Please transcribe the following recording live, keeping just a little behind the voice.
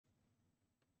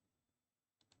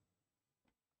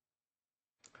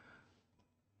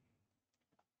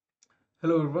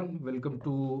Hello everyone, welcome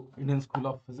to Indian School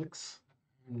of Physics.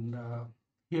 And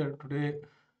here today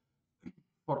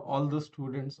for all the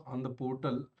students on the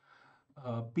portal,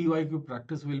 PYQ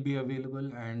practice will be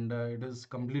available and it is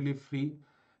completely free.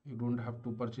 You don't have to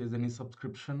purchase any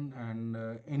subscription and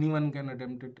anyone can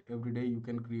attempt it every day. You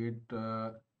can create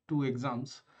two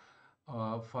exams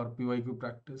for PYQ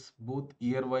practice, both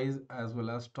year wise as well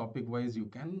as topic wise. You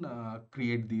can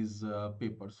create these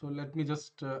papers. So let me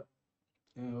just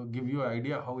give you an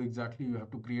idea how exactly you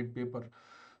have to create paper.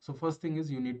 So first thing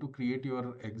is you need to create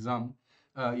your exam,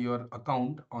 your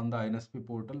account on the INSP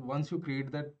portal. Once you create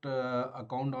that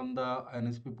account on the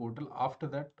INSP portal, after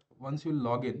that, once you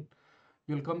log in,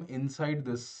 you'll come inside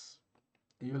this.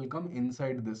 You will come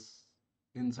inside this,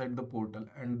 inside the portal,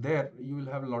 and there you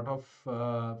will have a lot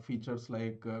of features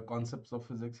like concepts of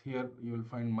physics. Here you will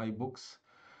find my books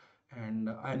and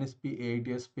INSP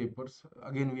AITS papers.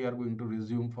 Again, we are going to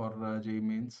resume for JEE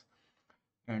mains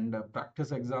and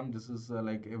practice exam. This is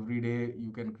like every day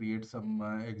you can create some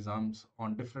exams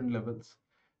on different levels,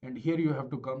 and here you have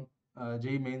to come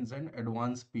JEE mains and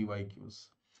advanced PYQs.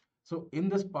 So in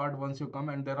this part, once you come,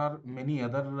 and there are many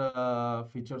other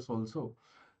features also.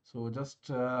 So just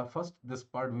first this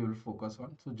part we will focus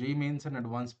on. So JEE mains and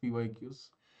advanced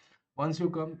PYQs. Once you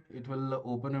come, it will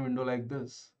open a window like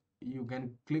this. You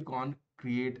can click on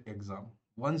create exam.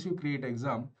 Once you create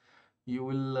exam, you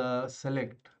will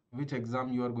select which exam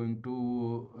you are going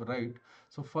to write.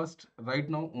 So first, right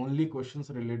now only questions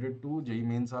related to JEE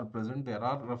mains are present. There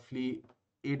are roughly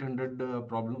 800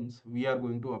 problems. We are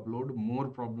going to upload more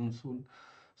problems soon.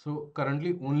 So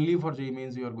currently only for JEE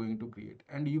mains you are going to create,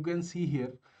 and you can see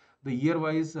here the year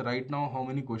wise right now how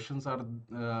many questions are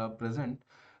present.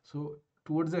 So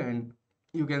towards the end,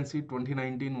 you can see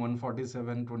 2019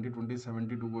 147, 2020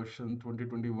 72 questions,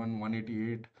 2021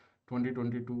 188,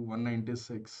 2022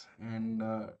 196, and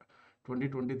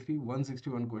 2023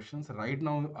 161 questions right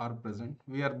now are present.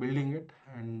 We are building it,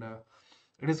 and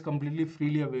it is completely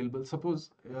freely available. Suppose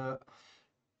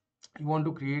you want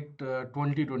to create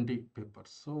 2020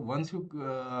 papers. So once you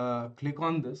click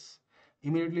on this,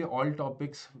 immediately all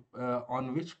topics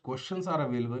on which questions are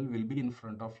available will be in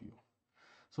front of you.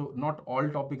 So not all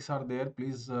topics are there,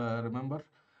 please remember,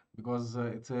 because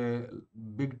it's a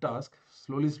big task.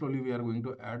 Slowly we are going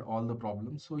to add all the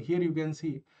problems. So here you can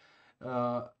see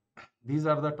uh, these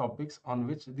are the topics on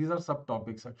which, these are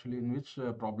subtopics actually, in which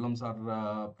problems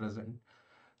are present.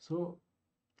 So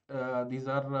these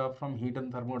are from heat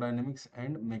and thermodynamics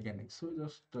and mechanics. So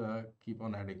just keep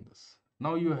on adding this.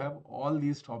 Now you have all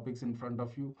these topics in front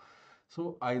of you.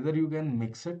 So either you can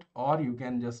mix it or you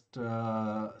can just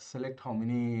select how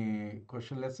many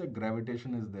question. Let's say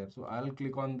gravitation is there. So I'll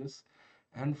click on this,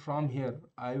 and from here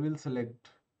I will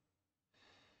select,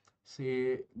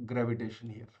 say, gravitation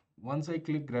here. Once I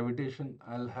click gravitation,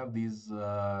 I'll have these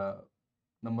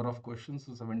number of questions.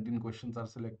 So 17 questions are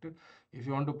selected. If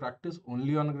you want to practice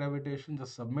only on gravitation,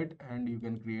 just submit and you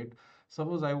can create.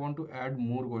 Suppose I want to add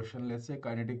more question, let's say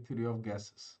kinetic theory of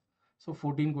gases. So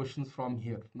 14 questions from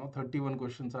here. Now 31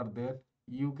 questions are there.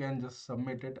 You can just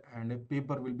submit it and a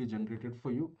paper will be generated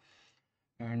for you.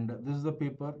 And this is the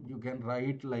paper. You can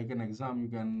write like an exam. You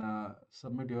can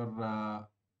submit your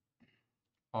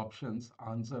options,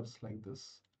 answers like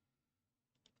this.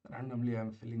 Randomly,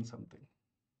 I'm filling something.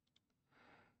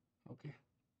 Okay,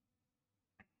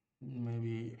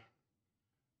 maybe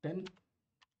 10.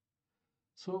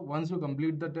 So once you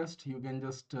complete the test, you can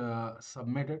just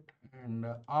submit it, and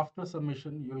after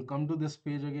submission you will come to this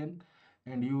page again,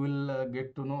 and you will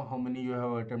get to know how many you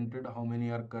have attempted, how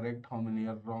many are correct, how many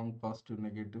are wrong, positive,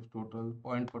 negative, total,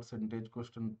 point percentage,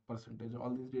 question percentage. All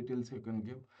these details you can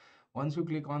give. Once you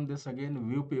click on this again,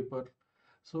 view paper,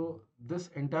 so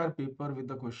this entire paper with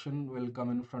the question will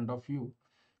come in front of you,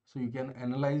 so you can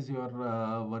analyze your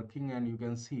working, and you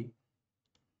can see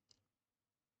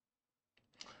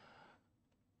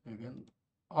again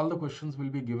all the questions will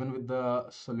be given with the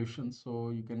solutions, so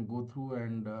you can go through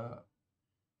and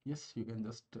yes, you can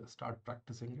just start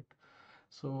practicing it.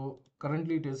 So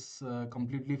currently it is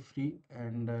completely free,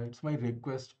 and it's my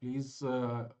request, please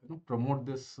promote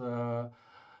this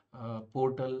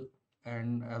portal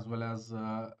and as well as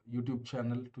YouTube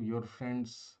channel to your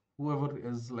friends, whoever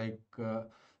is like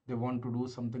they want to do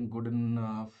something good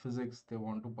in physics, they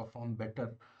want to perform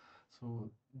better, so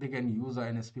they can use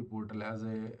INSP portal as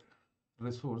a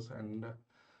resource, and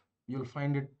you'll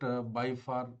find it by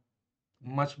far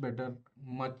much better,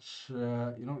 much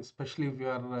especially if you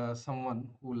are someone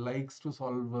who likes to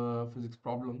solve physics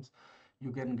problems.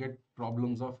 You can get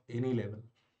problems of any level.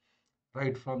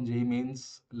 right from JEE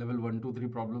Mains level 1, 2, 3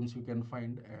 problems you can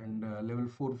find, and level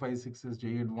 4, 5, 6 is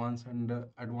JEE Advanced and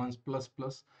Advanced Plus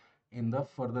Plus in the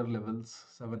further levels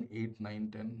 7, 8,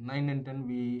 9, 10. 9 and 10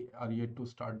 we are yet to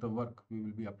start the work. We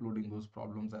will be uploading those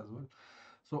problems as well.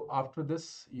 So after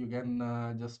this, you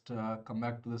can just come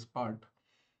back to this part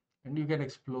and you can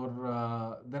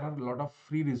explore. There are a lot of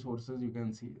free resources. You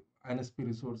can see INSP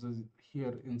resources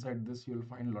here. Inside this, you'll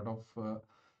find a lot of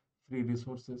free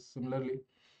resources. Similarly,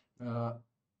 uh,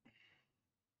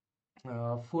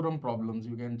 forum problems,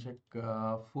 you can check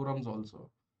forums also.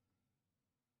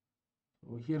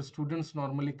 So here students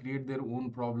normally create their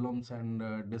own problems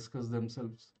and discuss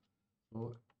themselves.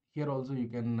 So here also you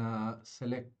can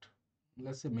select,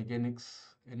 let's say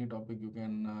mechanics, any topic you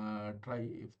can try.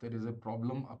 If there is a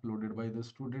problem uploaded by the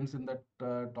students in that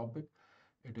topic,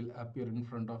 it will appear in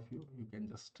front of you. You can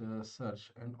just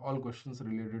search, and all questions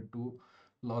related to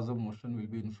laws of motion will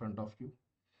be in front of you.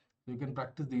 So you can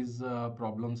practice these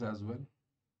problems as well.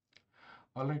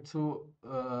 All right, so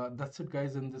that's it,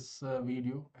 guys, in this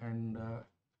video, and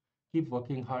keep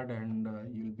working hard, and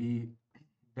you'll be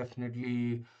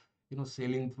definitely,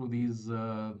 sailing through these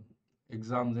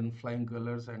exams in flying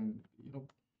colors, and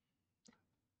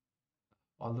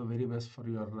all the very best for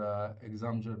your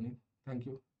exam journey. Thank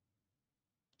you.